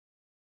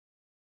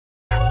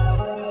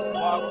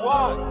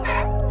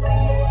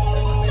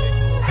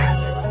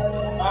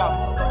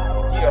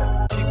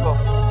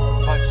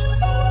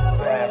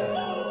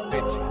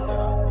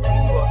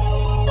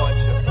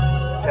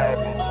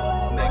savage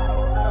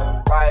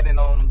niggas riding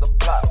on the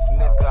block,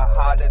 nigga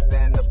hotter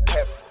than the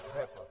pepper.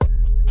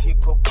 Keep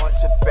a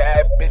bunch of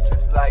bad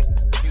bitches like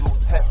you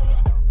pepper,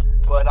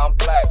 but I'm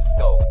black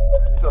though,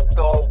 so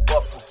throw up a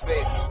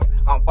fist.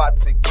 I'm about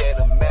to get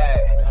 'em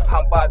mad,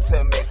 I'm about to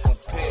make 'em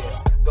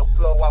pissed. The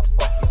flow I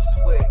fucking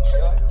switch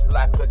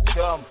like a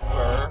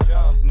jumper.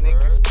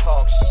 Niggas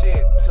talk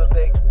shit till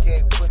they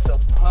get with the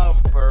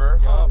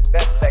pumper.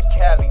 That's that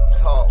Cali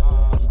talk.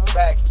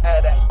 Back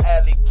at the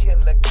alley,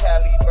 killer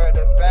Cali,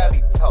 murder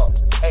valley talk.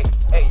 Hey,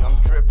 I'm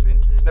dripping,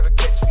 never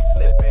catch me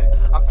slipping.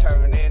 I'm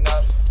turning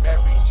up,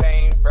 Mary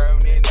Jane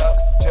burning up,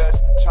 just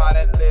trying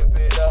to live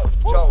it up.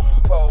 Joe,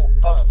 pull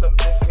up some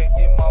liquor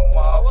in my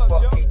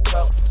motherfucking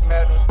cup.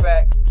 Matter of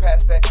fact,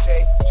 pass that J,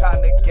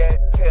 trying to get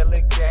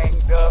Taylor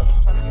ganged up.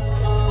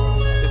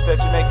 It's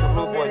that Jamaican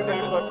Rudeboy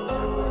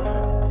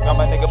nigga. Got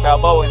my nigga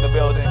Balboa in the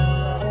building.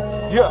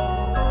 Yeah.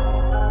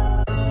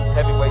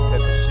 Heavyweights at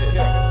the shit,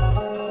 nigga.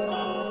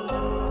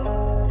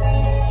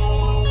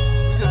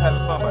 We just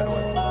having fun, by the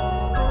way.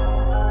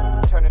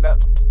 Turn it up.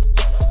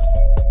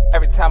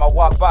 Every time I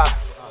walk by,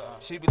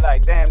 she be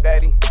like, damn,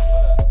 daddy,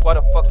 why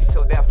the fuck you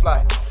so damn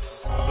fly?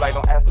 I'm like,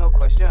 don't ask no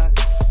questions,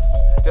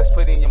 just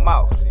put it in your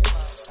mouth.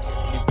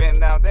 You been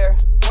down there?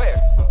 Where?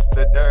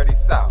 The dirty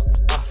south.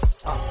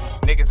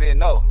 Niggas didn't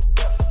know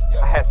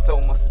I had so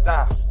much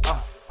style,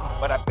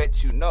 but I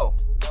bet you know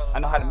I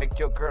know how to make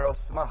your girl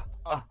smile.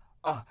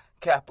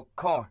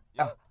 Capricorn,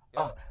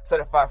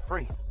 certified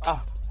free.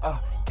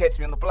 Catch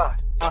me on the block,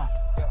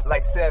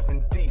 like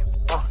 7 deep.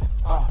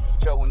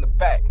 Joe in the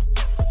back,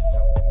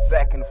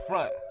 Zach in the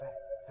front,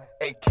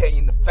 AK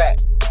in the back,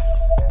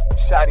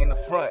 Shotty in the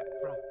front.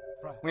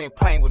 We ain't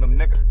playing with them,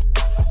 nigga.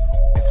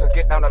 And so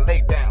get down or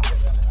lay down.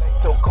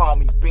 So call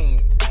me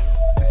Beans.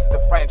 This is the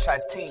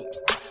franchise team,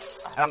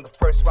 and I'm the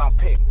first round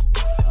pick.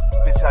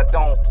 Bitch, I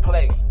don't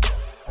play.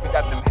 We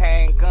got them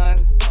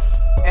handguns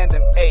and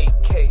them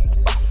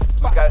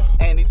AKs. We got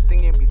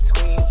anything in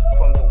between,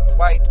 from the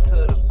white to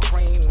the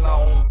green. I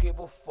don't give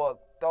a fuck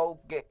though.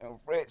 Getting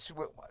rich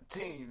with my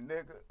team,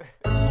 nigga.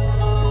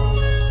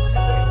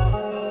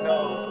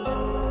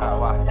 No,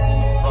 how I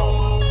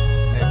roll,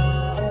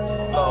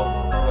 nigga. Low,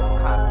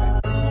 Wisconsin,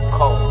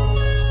 cold.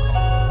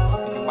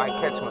 You might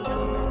catch one too,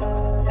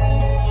 nigga.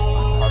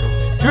 Out of the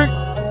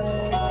streets,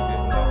 in case you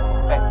didn't know.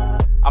 Hey,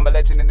 I'm a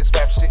legend in this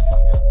rap shit.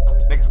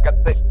 Niggas got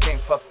the game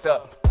fucked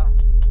up.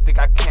 Think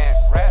I can't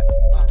rap?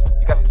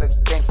 You got the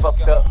game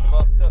fucked up.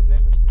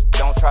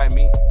 Don't try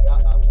me.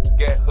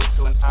 Get hooked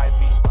to an IV.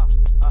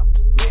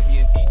 Maybe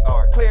an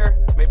ER. Clear,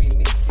 maybe you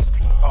need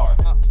CPR.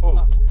 Ooh,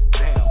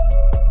 damn.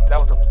 That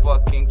was a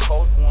fucking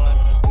cold one.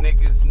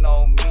 Niggas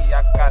know me,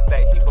 I got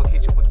that. He will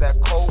hit you with that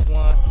cold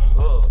one.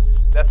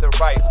 That's a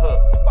right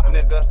hook.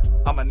 Nigga,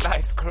 I'm a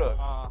nice crook.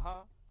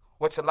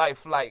 What's your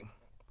life like?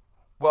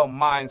 Well,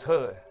 mine's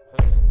hood.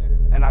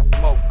 And I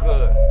smoke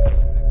good.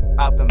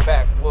 Out them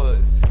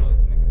backwoods.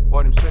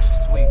 Or them Swisher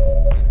Sweets.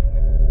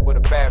 With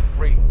a bad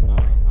free.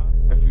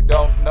 If you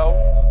don't know,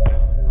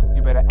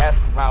 you better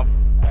ask around.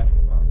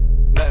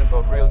 Nothing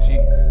but real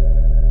G's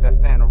that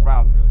stand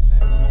around me.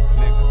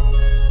 Nigga.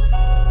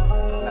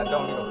 And I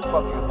don't need a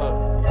fucking hook.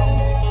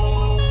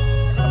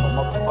 Cause I'm a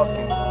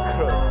motherfucking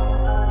crook.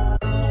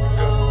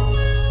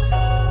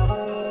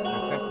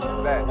 As simple as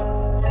that.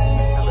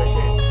 It's still a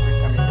hit. Every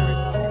time you hear it,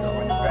 you gonna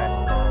run it back.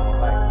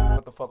 Like,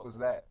 what the fuck was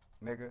that,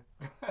 nigga?